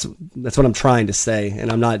what I'm trying to say, and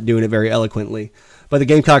I'm not doing it very eloquently. But the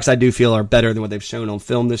Gamecocks, I do feel, are better than what they've shown on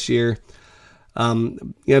film this year.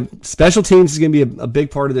 Special teams is going to be a big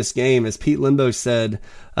part of this game. As Pete Limbo said,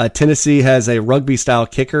 Tennessee has a rugby-style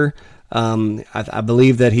kicker. I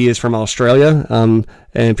believe that he is from Australia.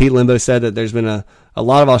 And Pete Limbo said that there's been a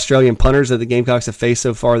lot of Australian punters that the Gamecocks have faced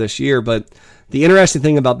so far this year. But the interesting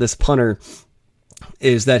thing about this punter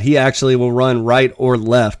is that he actually will run right or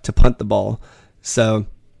left to punt the ball. So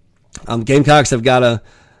Gamecocks have got to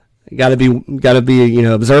be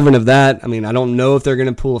observant of that. I mean, I don't know if they're going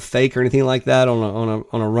to pull a fake or anything like that on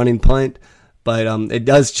a running punt, but it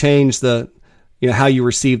does change the how you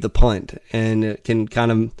receive the punt, and it can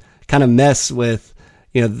kind of mess with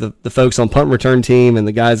the folks on punt return team and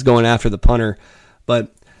the guys going after the punter.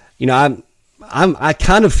 But I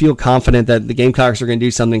kind of feel confident that the Gamecocks are going to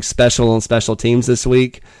do something special on special teams this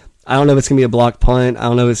week. I don't know if it's going to be a blocked punt. I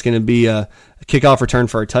don't know if it's going to be a kickoff return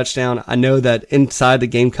for a touchdown. I know that inside the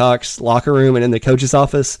Gamecocks locker room and in the coach's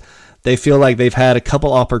office, they feel like they've had a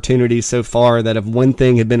couple opportunities so far that if one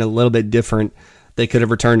thing had been a little bit different, they could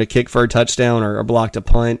have returned a kick for a touchdown or blocked a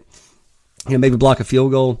punt, maybe block a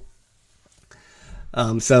field goal.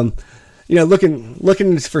 So,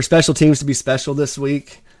 looking for special teams to be special this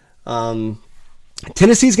week.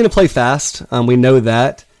 Tennessee's going to play fast. We know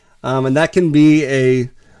that. And that can be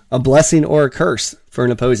a blessing or a curse for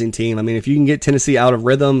an opposing team. I mean, if you can get Tennessee out of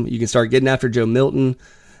rhythm, you can start getting after Joe Milton,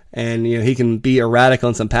 and he can be erratic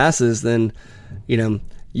on some passes, then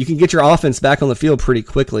you can get your offense back on the field pretty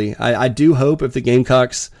quickly. I do hope if the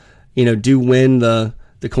Gamecocks do win the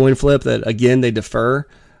coin flip that again they defer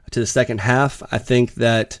to the second half. I think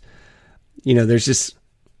that there's just,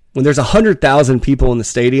 when there's 100,000 people in the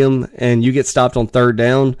stadium and you get stopped on third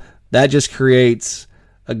down, that just creates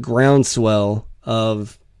a groundswell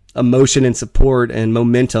of emotion and support and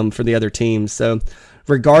momentum for the other teams. So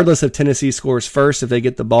regardless if Tennessee scores first, if they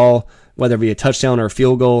get the ball, whether it be a touchdown or a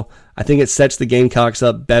field goal, I think it sets the Gamecocks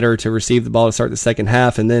up better to receive the ball to start the second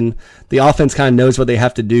half. And then the offense kind of knows what they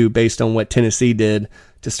have to do based on what Tennessee did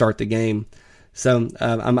to start the game. So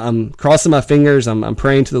I'm crossing my fingers. I'm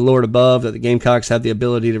praying to the Lord above that the Gamecocks have the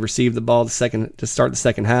ability to receive the ball to start the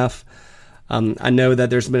second half. I know that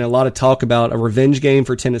there's been a lot of talk about a revenge game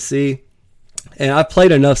for Tennessee. And I've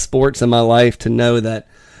played enough sports in my life to know that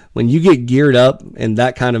when you get geared up in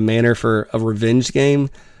that kind of manner for a revenge game,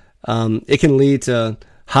 it can lead to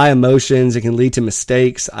high emotions. It can lead to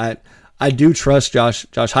mistakes. I do trust Josh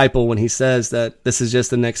Heupel when he says that this is just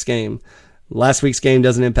the next game. Last week's game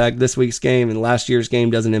doesn't impact this week's game, and last year's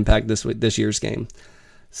game doesn't impact this year's game.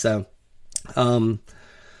 So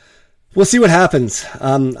we'll see what happens.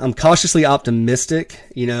 I'm cautiously optimistic.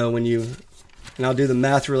 And I'll do the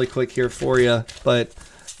math really quick here for you. But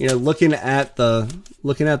looking at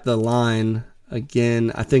the line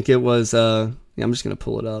again, I think it was. I'm just going to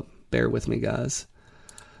pull it up. Bear with me, guys.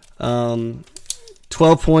 12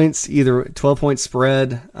 points, either 12-point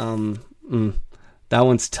spread. That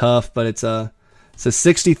one's tough, but it's a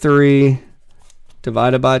 63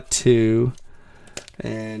 divided by 2.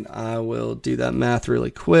 And I will do that math really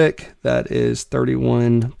quick. That is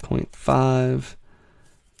 31.5.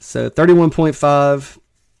 So 31.5.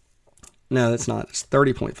 No, that's not. It's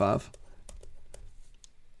 30.5.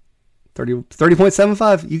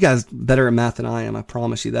 30.75. You guys better at math than I am. I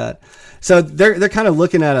promise you that. So they're kind of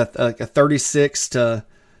looking at a 36 to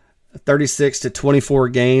 24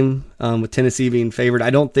 game with Tennessee being favored. I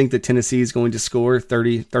don't think that Tennessee is going to score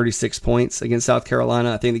 36 points against South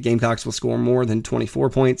Carolina. I think the Gamecocks will score more than 24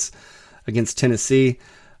 points against Tennessee.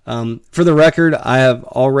 For the record, I have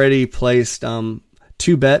already placed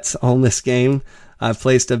 2 bets on this game. I've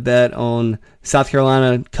placed a bet on South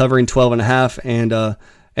Carolina covering 12.5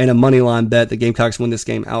 and a money line bet the Gamecocks win this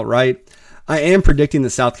game outright. I am predicting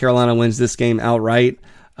that South Carolina wins this game outright.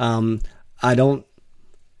 I don't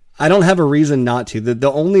have a reason not to.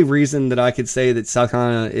 The only reason that I could say that South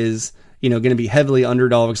Carolina is going to be heavily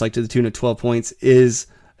underdogs, like to the tune of 12 points, is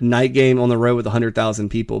a night game on the road with 100,000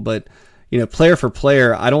 people. But player for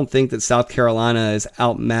player, I don't think that South Carolina is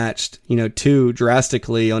outmatched, too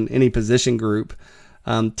drastically on any position group.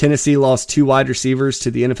 Tennessee lost 2 wide receivers to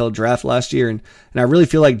the NFL draft last year, and I really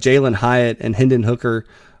feel like Jalen Hyatt and Hendon Hooker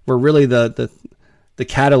were really the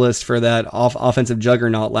catalyst for that offensive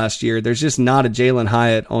juggernaut last year. There's just not a Jalen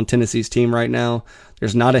Hyatt on Tennessee's team right now.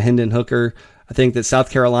 There's not a Hendon Hooker. I think that South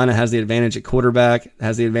Carolina has the advantage at quarterback,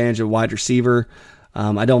 has the advantage of wide receiver.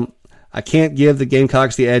 I can't give the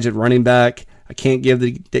Gamecocks the edge at running back. I can't give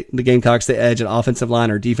the Gamecocks the edge at offensive line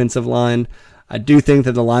or defensive line. I do think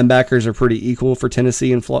that the linebackers are pretty equal for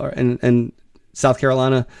Tennessee and South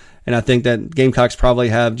Carolina. And I think that Gamecocks probably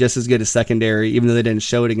have just as good a secondary, even though they didn't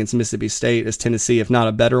show it against Mississippi State, as Tennessee, if not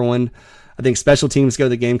a better one. I think special teams go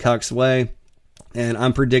the Gamecocks' way. And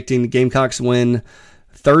I'm predicting the Gamecocks win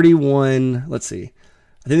 31. Let's see.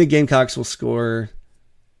 I think the Gamecocks will score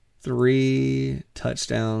 3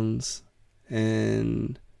 touchdowns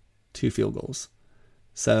and 2 field goals.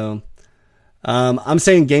 So I'm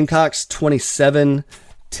saying Gamecocks 27,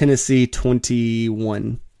 Tennessee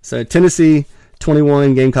 21. So Tennessee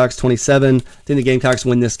 21, Gamecocks 27. I think the Gamecocks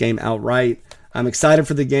win this game outright. I'm excited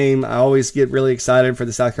for the game. I always get really excited for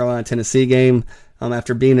the South Carolina-Tennessee game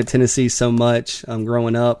after being at Tennessee so much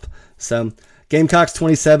growing up. So Gamecocks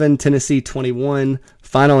 27, Tennessee 21.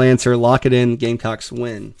 Final answer, lock it in, Gamecocks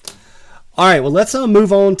win. All right, well, let's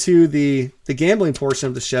move on to the gambling portion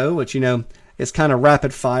of the show, which, is kind of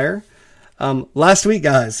rapid fire. Last week,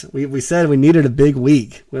 guys, we said we needed a big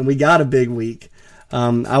week. When we got a big week.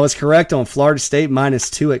 I was correct on Florida State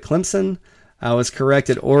 -2 at Clemson. I was correct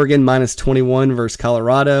at Oregon -21 versus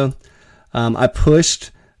Colorado. I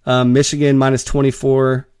pushed Michigan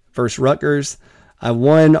 -24 versus Rutgers. I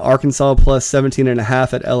won Arkansas plus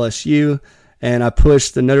 17.5 at LSU. And I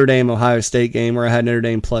pushed the Notre Dame-Ohio State game where I had Notre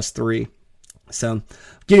Dame +3. So I'm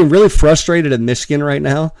getting really frustrated at Michigan right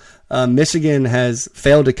now. Michigan has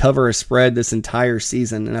failed to cover a spread this entire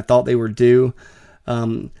season, and I thought they were due.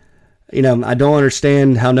 I don't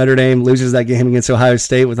understand how Notre Dame loses that game against Ohio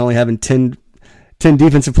State with only having 10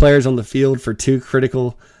 defensive players on the field for two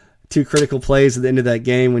critical plays at the end of that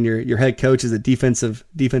game when your head coach is a defensive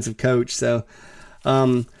coach. So,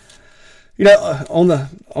 on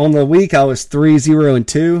the week I was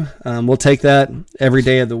 3-0-2. We'll take that every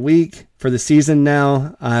day of the week. For the season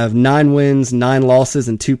now, I have 9 wins, 9 losses,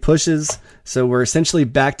 and 2 pushes. So we're essentially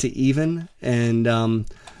back to even, and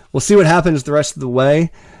we'll see what happens the rest of the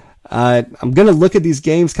way. I'm going to look at these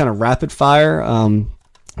games kind of rapid fire.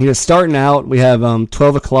 Starting out, we have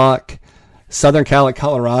 12 o'clock Southern Cal at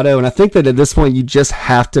Colorado, and I think that at this point you just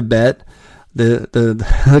have to bet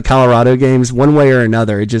the Colorado games one way or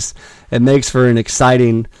another. It makes for an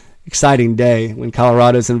exciting day when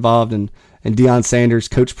Colorado's involved and Deion Sanders,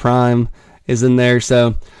 Coach Prime, is in there.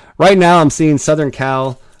 So right now I'm seeing Southern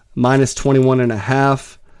Cal minus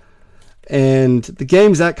 21.5. And the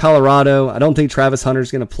game's at Colorado. I don't think Travis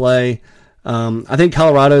Hunter's going to play. I think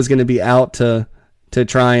Colorado is going to be out to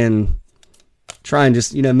try and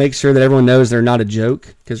just make sure that everyone knows they're not a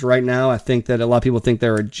joke. Because right now I think that a lot of people think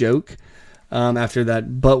they're a joke after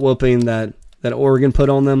that butt whooping that Oregon put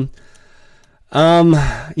on them.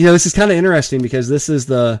 This is kind of interesting because this is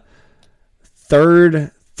the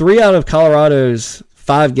three out of Colorado's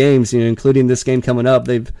 5 games, including this game coming up.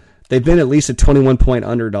 They've been at least a 21-point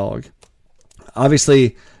underdog.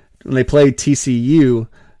 Obviously, when they played TCU,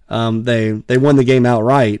 they won the game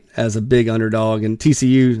outright as a big underdog. And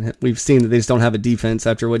TCU, we've seen that they just don't have a defense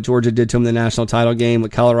after what Georgia did to them in the national title game,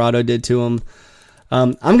 what Colorado did to them.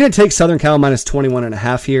 I'm going to take Southern Cal minus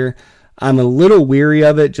 21.5 here. I'm a little weary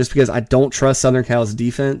of it just because I don't trust Southern Cal's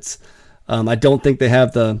defense. I don't think they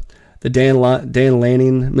have the Dan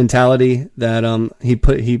Lanning mentality that he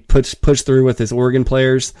pushed through with his Oregon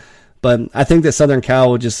players. But I think that Southern Cal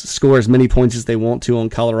will just score as many points as they want to on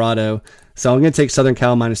Colorado. So I'm going to take Southern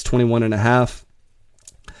Cal minus 21.5.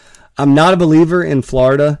 I'm not a believer in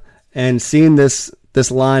Florida, and seeing this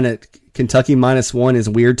line at Kentucky -1 is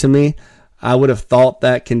weird to me. I would have thought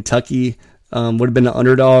that Kentucky would have been an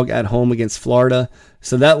underdog at home against Florida.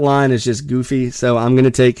 So that line is just goofy. So I'm going to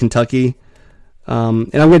take Kentucky. And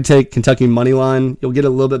I'm going to take Kentucky money line. You'll get a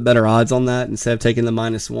little bit better odds on that instead of taking the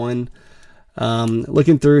 -1.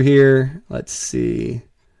 Looking through here, let's see.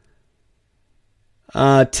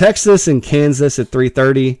 Texas and Kansas at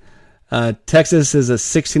 3:30. Texas is a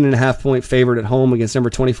 16.5-point favorite at home against number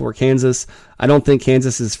 24 Kansas. I don't think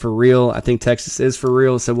Kansas is for real. I think Texas is for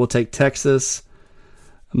real, so we'll take Texas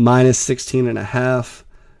minus 16.5.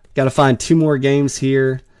 Got to find 2 more games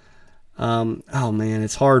here. Oh man,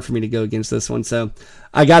 it's hard for me to go against this one, so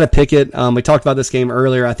I got to pick it. We talked about this game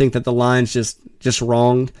earlier. I think that the line's just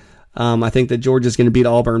wrong. I think that Georgia's going to beat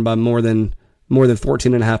Auburn by more than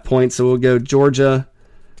 14.5 points, so we'll go Georgia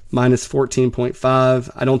minus 14.5.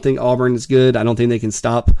 I don't think Auburn is good. I don't think they can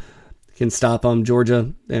stop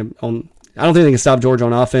Georgia. I don't think they can stop Georgia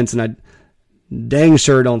on offense, and I dang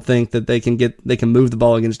sure don't think that they can move the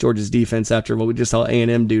ball against Georgia's defense after what we just saw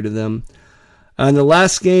A&M do to them. And the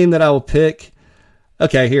last game that I will pick,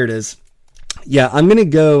 okay, here it is. Yeah, I'm going to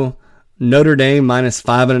go Notre Dame minus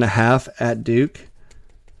 5.5 at Duke.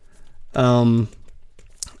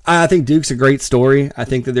 I think Duke's a great story. I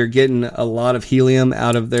think that they're getting a lot of helium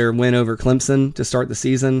out of their win over Clemson to start the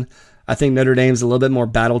season. I think Notre Dame's a little bit more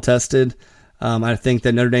battle tested. I think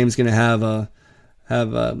that Notre Dame's going to have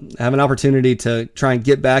an opportunity to try and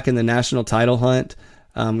get back in the national title hunt.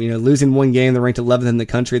 Losing one game, they're ranked 11th in the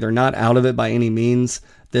country. They're not out of it by any means.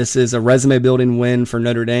 This is a resume building win for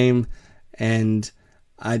Notre Dame, and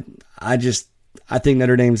I think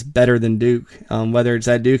Notre Dame's better than Duke. Whether it's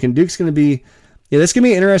at Duke, and Duke's going to be. Yeah, this could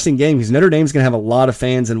be an interesting game because Notre Dame's going to have a lot of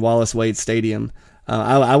fans in Wallace Wade Stadium.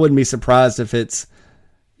 I wouldn't be surprised if it's,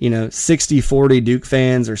 60-40 Duke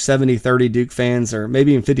fans or 70-30 Duke fans or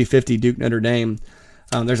maybe even 50-50 Duke Notre Dame.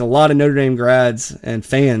 There's a lot of Notre Dame grads and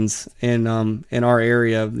fans in our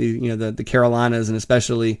area, the Carolinas and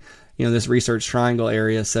especially this Research Triangle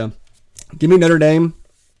area. So give me Notre Dame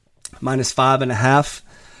minus 5.5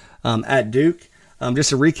 at Duke.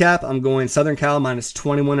 Just to recap, I'm going Southern Cal minus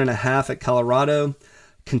 21.5 at Colorado,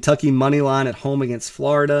 Kentucky money line at home against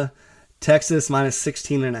Florida, Texas minus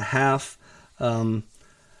 16.5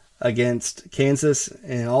 against Kansas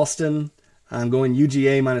and Austin. I'm going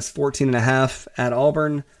UGA minus 14.5 at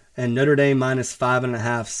Auburn, and Notre Dame minus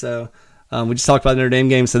 5.5. So we just talked about the Notre Dame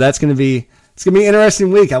game, so it's going to be an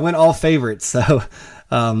interesting week. I went all favorites, so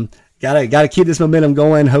Got to keep this momentum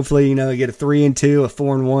going. Hopefully, get a 3-2, a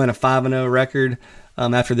 4-1, a 5-0 record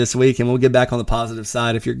after this week, and we'll get back on the positive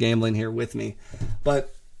side if you're gambling here with me.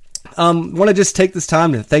 But want to just take this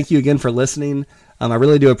time to thank you again for listening. I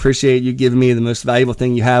really do appreciate you giving me the most valuable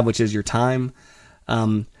thing you have, which is your time.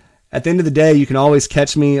 At the end of the day, you can always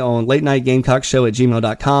catch me on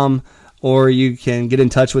latenightgamecockshow@gmail.com, or you can get in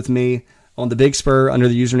touch with me on the Big Spur under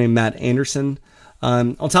the username Matt Anderson.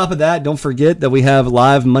 On top of that, don't forget that we have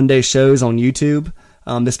live Monday shows on YouTube.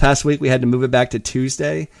 This past week, we had to move it back to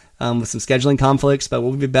Tuesday with some scheduling conflicts, but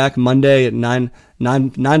we'll be back Monday at 9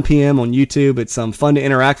 p.m. on YouTube. It's fun to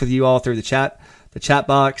interact with you all through the chat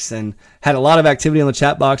box, and had a lot of activity on the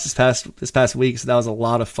chat box this past week, so that was a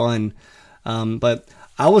lot of fun. But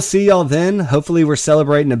I will see y'all then. Hopefully we're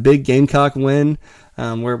celebrating a big Gamecock win.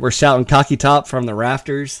 We're shouting cocky top from the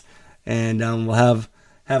rafters, and we'll have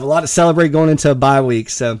a lot to celebrate going into a bye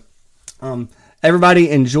week. So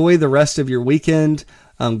everybody enjoy the rest of your weekend.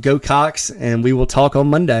 Go Cox, and we will talk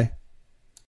on Monday.